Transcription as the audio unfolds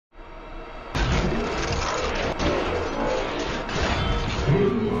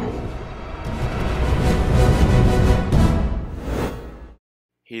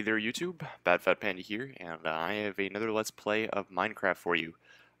Hey there YouTube, BadFatPanda here, and I have another Let's Play of Minecraft for you.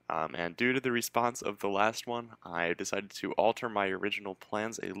 And due to the response of the last one, I decided to alter my original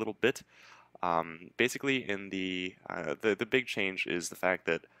plans a little bit. Basically, in the big change is the fact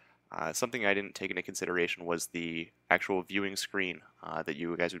that something I didn't take into consideration was the actual viewing screen that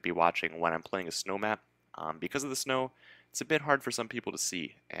you guys would be watching when I'm playing a snow map. Because of the snow, it's a bit hard for some people to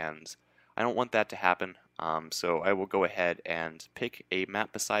see, and I don't want that to happen. So I will go ahead and pick a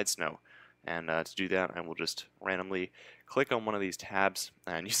map beside snow. And to do that, I will just randomly click on one of these tabs,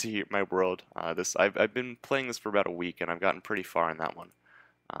 and you see my world. I've been playing this for about a week, and I've gotten pretty far in that one.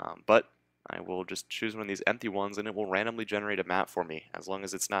 But I will just choose one of these empty ones, and it will randomly generate a map for me, as long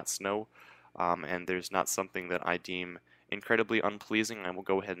as it's not snow, and there's not something that I deem incredibly unpleasing. I will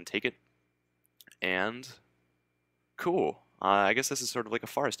go ahead and take it. And cool. I guess this is sort of like a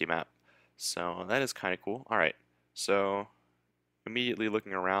foresty map. So that is kind of cool. Alright, so immediately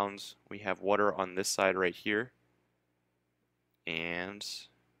looking around, we have water on this side right here. And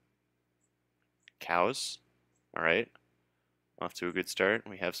cows. Alright, off to a good start.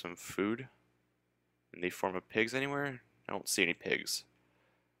 We have some food in the form of pigs anywhere. I don't see any pigs.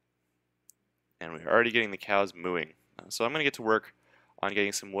 And we're already getting the cows mooing. So I'm going to get to work on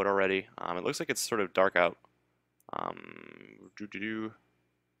getting some wood already. It looks like it's sort of dark out.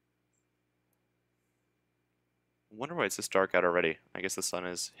 I wonder why it's this dark out already. I guess the sun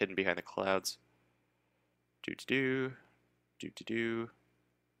is hidden behind the clouds.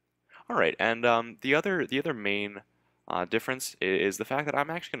 Alright, and the other main difference is the fact that I'm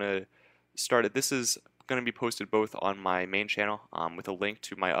actually gonna start it. This is gonna be posted both on my main channel with a link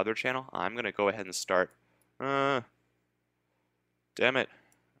to my other channel. I'm gonna go ahead and start. Damn it!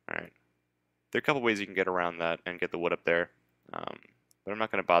 Alright, there are a couple ways you can get around that and get the wood up there, but I'm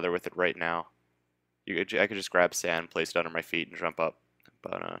not gonna bother with it right now. I could just grab sand, place it under my feet, and jump up.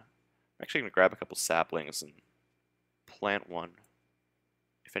 But I'm actually going to grab a couple saplings and plant one.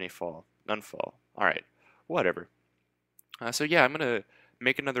 If any fall. None fall. Alright. Whatever. So yeah, I'm going to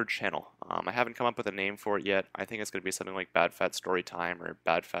make another channel. I haven't come up with a name for it yet. I think it's going to be something like BadFat Story Time or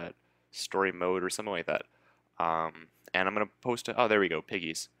BadFat Story Mode or something like that. And I'm going to post oh, there we go,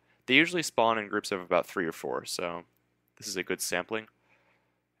 piggies. They usually spawn in groups of about 3 or 4, so this is a good sampling.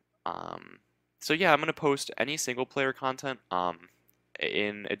 So yeah, I'm going to post any single player content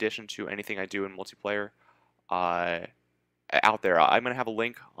in addition to anything I do in multiplayer out there. I'm going to have a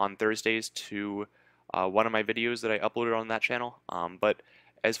link on Thursdays to one of my videos that I uploaded on that channel. But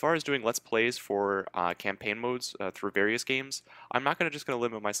as far as doing Let's Plays for campaign modes through various games, I'm not just going to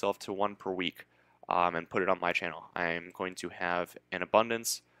limit myself to one per week and put it on my channel. I'm going to have an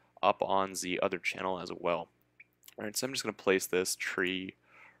abundance up on the other channel as well. Alright, so I'm just going to place this tree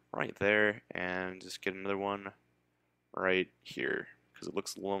right there and just get another one right here because it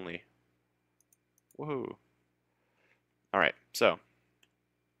looks lonely. Woohoo. Alright, so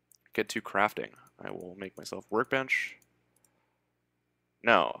get to crafting. I will make myself a workbench.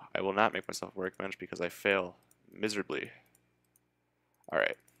 No, I will not make myself a workbench because I fail miserably.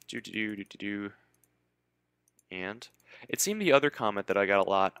 Alright, and it seemed the other comment that I got a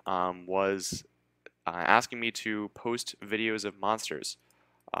lot was asking me to post videos of monsters.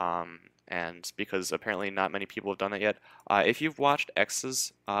 And because apparently not many people have done that yet. If you've watched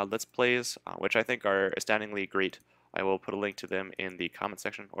X's Let's Plays, which I think are astoundingly great, I will put a link to them in the comment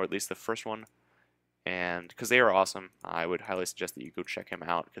section, or at least the first one. And because they are awesome, I would highly suggest that you go check him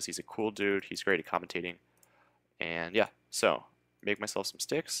out because he's a cool dude. He's great at commentating. And yeah, so make myself some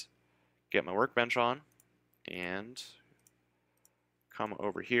sticks, get my workbench on, and come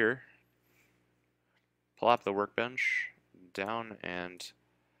over here, plop the workbench down, and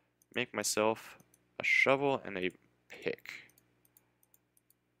make myself a shovel and a pick.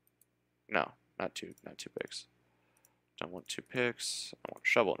 No, not two picks. Don't want 2 picks. I want a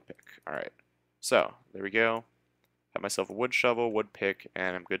shovel and a pick. Alright, so there we go. Have myself a wood shovel, wood pick,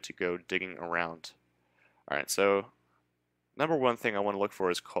 and I'm good to go digging around. Alright, so number one thing I want to look for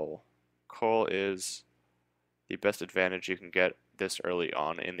is coal. Coal is the best advantage you can get this early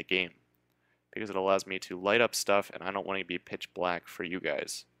on in the game because it allows me to light up stuff, and I don't want to be pitch black for you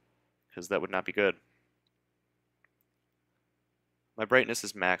guys, because that would not be good. My brightness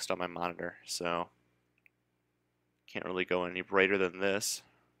is maxed on my monitor, so can't really go any brighter than this.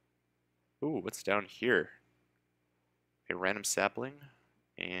 Ooh, what's down here? A random sapling,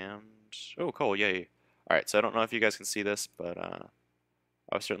 and oh, coal, yay. Alright, so I don't know if you guys can see this, but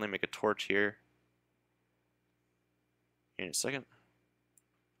I'll certainly make a torch here in a second.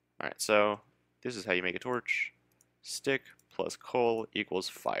 Alright, so this is how you make a torch. Stick plus coal equals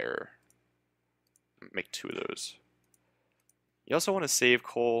fire. Make 2 of those. You also want to save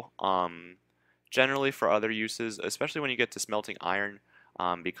coal, generally for other uses, especially when you get to smelting iron,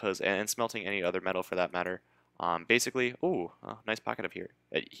 because and smelting any other metal for that matter. Basically, ooh, nice pocket of here.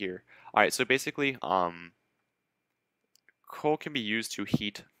 All right, so basically, coal can be used to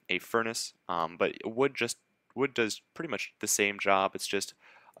heat a furnace, but wood does pretty much the same job. It's just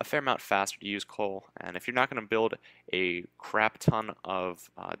a fair amount faster to use coal. And if you're not going to build a crap ton of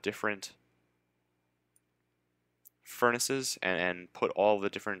different furnaces and put all the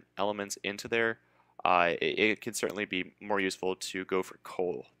different elements into there, it can certainly be more useful to go for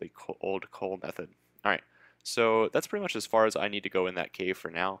coal, the old coal method. All right, so that's pretty much as far as I need to go in that cave for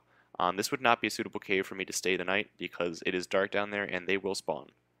now. This would not be a suitable cave for me to stay the night because it is dark down there and they will spawn.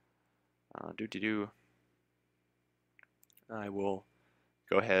 I will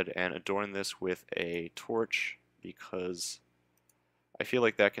go ahead and adorn this with a torch because I feel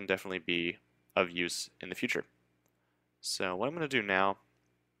like that can definitely be of use in the future. So what I'm going to do now,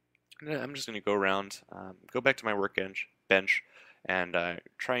 I'm just going to go around, go back to my workbench, and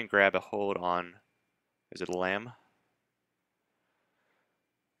try and grab a hold on, is it a lamb?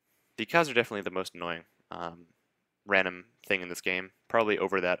 The cows are definitely the most annoying random thing in this game, probably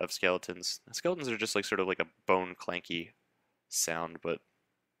over that of skeletons. Skeletons are just like sort of like a bone clanky sound, but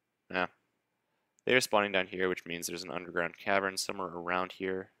yeah. They are spawning down here, which means there's an underground cavern somewhere around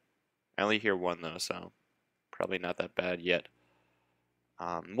here. I only hear one though, so probably not that bad yet.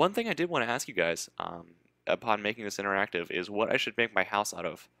 One thing I did want to ask you guys upon making this interactive is what I should make my house out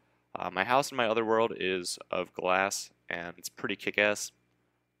of. My house in my other world is of glass, and it's pretty kick-ass.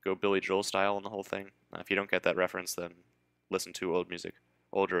 Go Billy Joel style on the whole thing. If you don't get that reference, then listen to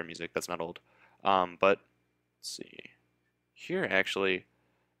older music. That's not old. But let's see. Here, actually,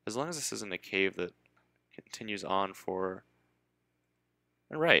 as long as this isn't a cave that continues on for...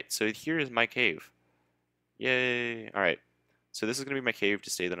 Alright, so here is my cave. Yay! Alright, so this is going to be my cave to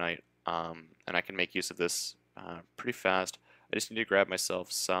stay the night, and I can make use of this pretty fast. I just need to grab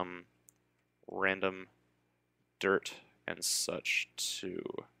myself some random dirt and such to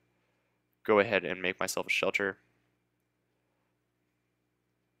go ahead and make myself a shelter.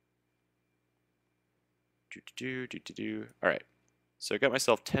 Alright, so I got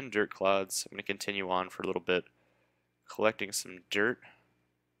myself 10 dirt clods. I'm going to continue on for a little bit, collecting some dirt.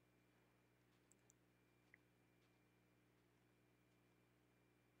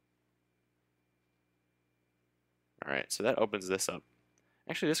 Alright, so that opens this up.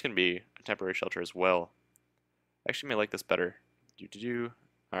 Actually, this can be a temporary shelter as well. I actually may like this better.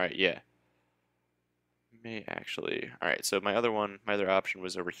 Alright, yeah. May actually. Alright, so my other option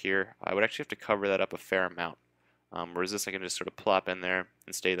was over here. I would actually have to cover that up a fair amount. Whereas this I can just sort of plop in there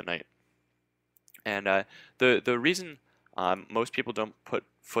and stay the night. And the reason most people don't put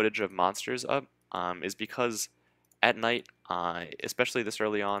footage of monsters up is because at night, especially this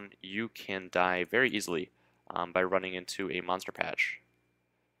early on, you can die very easily by running into a monster patch.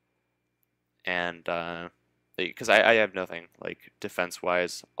 And because I have nothing, like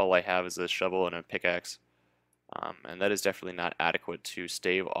defense-wise, all I have is a shovel and a pickaxe. And that is definitely not adequate to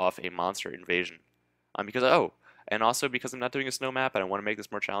stave off a monster invasion. And also because I'm not doing a snow map and I want to make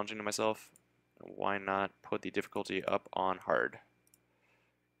this more challenging to myself, why not put the difficulty up on hard?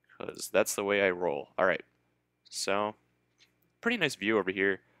 Because that's the way I roll. Alright, so, pretty nice view over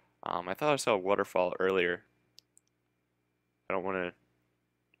here. I thought I saw a waterfall earlier. I don't want to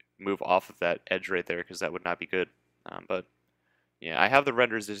move off of that edge right there because that would not be good. But, yeah, I have the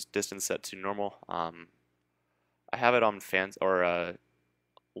render distance set to normal. I have it on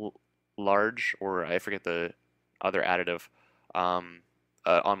large, or I forget the other additive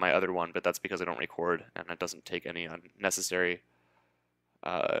on my other one, but that's because I don't record and it doesn't take any unnecessary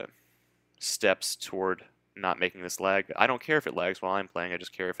steps toward not making this lag. I don't care if it lags while I'm playing, I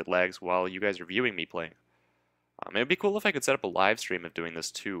just care if it lags while you guys are viewing me playing. It would be cool if I could set up a live stream of doing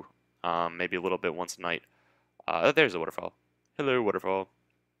this too, maybe a little bit once a night. There's a waterfall. Hello, waterfall.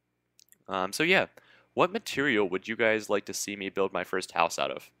 So yeah, what material would you guys like to see me build my first house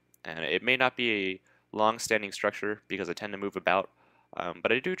out of? And it may not be a long-standing structure because I tend to move about,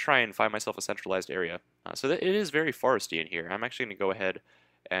 but I do try and find myself a centralized area. So that it is very foresty in here. I'm actually going to go ahead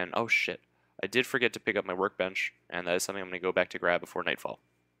and, oh shit, I did forget to pick up my workbench, and that is something I'm going to go back to grab before nightfall.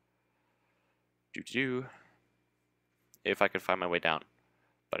 If I could find my way down.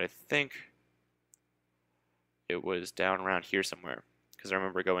 But I think it was down around here somewhere, because I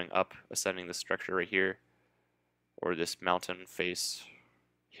remember going up, ascending this structure right here, or this mountain face,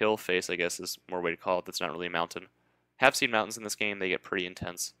 hill face I guess is more way to call it, that's not really a mountain. Have seen mountains in this game, they get pretty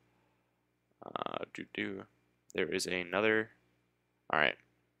intense. There is another, alright.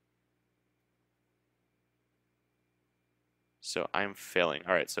 So I'm failing.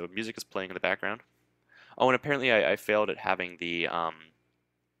 All right, so music is playing in the background. Oh, and apparently I failed at having the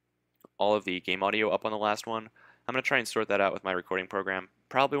all of the game audio up on the last one. I'm going to try and sort that out with my recording program.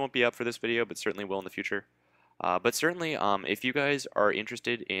 Probably won't be up for this video, but certainly will in the future. But certainly, if you guys are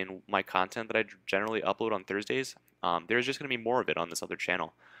interested in my content that I generally upload on Thursdays, there's just going to be more of it on this other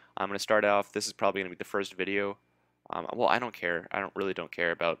channel. I'm going to start off, this is probably going to be the first video. Well, I don't care. I really don't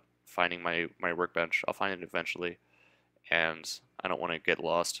care about finding my workbench. I'll find it eventually, and I don't want to get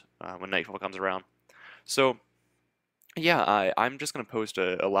lost when nightfall comes around. So, yeah, I'm just going to post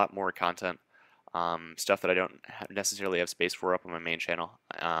a lot more content, stuff that I don't necessarily have space for up on my main channel.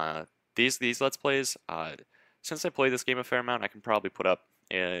 These Let's Plays, since I play this game a fair amount, I can probably put up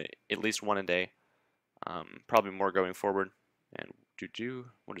at least one a day, probably more going forward. And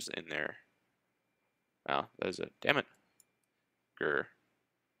what is in there? Oh, that is it. Damn it. Grr.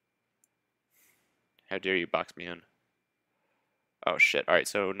 How dare you box me in? Oh shit. Alright,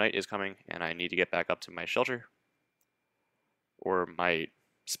 so night is coming, and I need to get back up to my shelter. Or my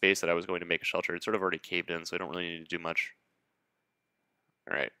space that I was going to make a shelter. It's sort of already caved in, so I don't really need to do much.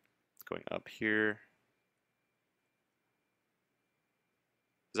 Alright, going up here.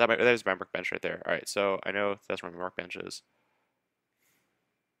 There's my workbench right there. Alright, so I know that's where my workbench is.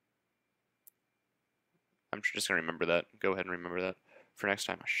 I'm just gonna remember that. Go ahead and remember that for next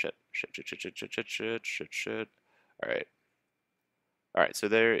time. Oh, shit. Alright. Alright, so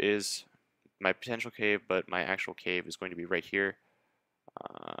there is my potential cave, but my actual cave is going to be right here.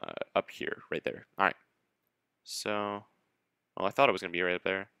 Up here, right there. Alright. So, well, I thought it was going to be right up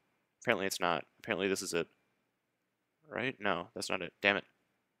there. Apparently it's not. Apparently this is it. Right? No, that's not it. Damn it.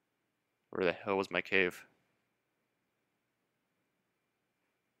 Where the hell was my cave?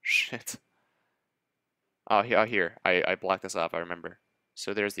 Shit. Oh, here. I blocked this off, I remember.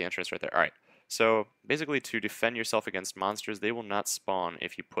 So there's the entrance right there. Alright. So, basically to defend yourself against monsters, they will not spawn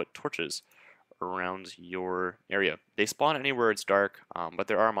if you put torches around your area. They spawn anywhere it's dark, but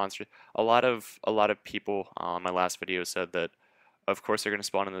there are monsters. A lot of people on my last video said that, of course, they're going to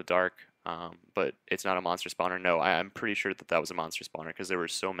spawn in the dark, but it's not a monster spawner. No, I'm pretty sure that was a monster spawner because there were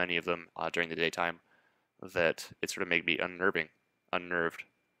so many of them during the daytime that it sort of made me unnerved.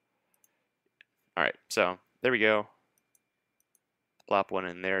 All right, so there we go. Plop one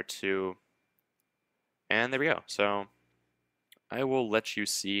in there too, and there we go. So I will let you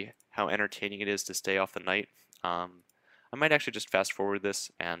see how entertaining it is to stay off the night. I might actually just fast forward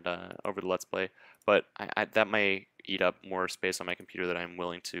this and over the Let's Play, but that may eat up more space on my computer that I'm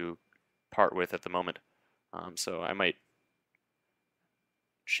willing to part with at the moment. So I might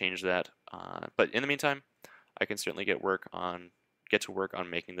change that. But in the meantime, I can certainly get to work on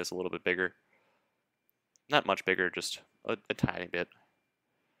making this a little bit bigger. Not much bigger, just a tiny bit.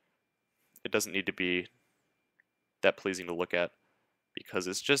 It doesn't need to be that pleasing to look at, because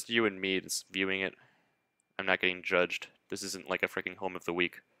it's just you and me that's viewing it. I'm not getting judged. This isn't like a freaking home of the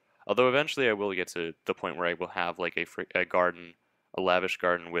week. Although eventually I will get to the point where I will have like a garden, a lavish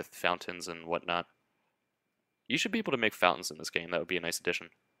garden with fountains and whatnot. You should be able to make fountains in this game. That would be a nice addition.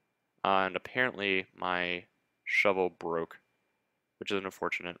 And apparently my shovel broke, which is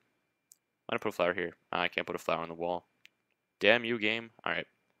unfortunate. I'm gonna put a flower here. I can't put a flower on the wall. Damn you, game. Alright.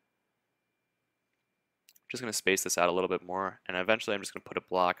 Just going to space this out a little bit more, and eventually I'm just going to put a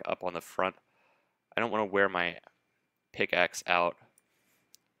block up on the front. I don't want to wear my pickaxe out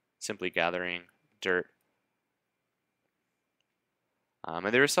simply gathering dirt.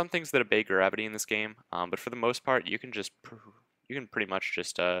 And there are some things that obey gravity in this game, but for the most part you can pretty much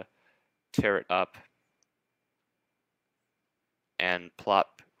just tear it up and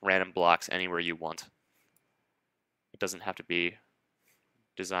plop random blocks anywhere you want. It doesn't have to be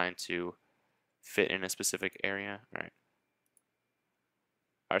designed to fit in a specific area. Alright.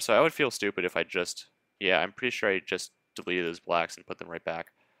 Alright, so I would feel stupid if I'm pretty sure I just deleted those blocks and put them right back.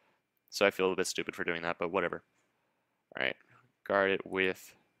 So I feel a bit stupid for doing that, but whatever. Alright, guard it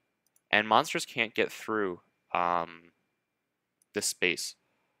with... And monsters can't get through this space.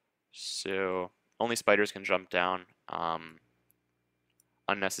 So only spiders can jump down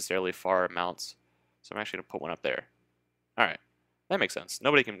unnecessarily far amounts. So I'm actually going to put one up there. Alright. That makes sense.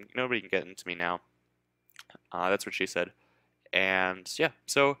 Nobody can get into me now. That's what she said. And yeah,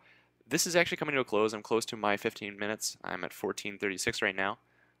 so this is actually coming to a close. I'm close to my 15 minutes. I'm at 14:36 right now.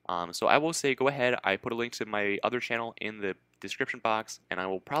 So I will say go ahead. I put a link to my other channel in the description box, and I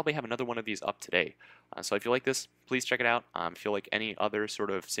will probably have another one of these up today. So if you like this, please check it out. If you like any other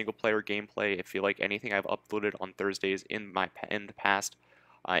sort of single-player gameplay, if you like anything I've uploaded on Thursdays in the past,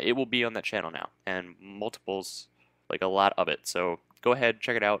 it will be on that channel now, and multiples. Like a lot of it. So go ahead,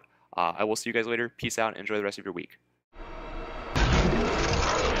 check it out. I will see you guys later. Peace out. Enjoy the rest of your week.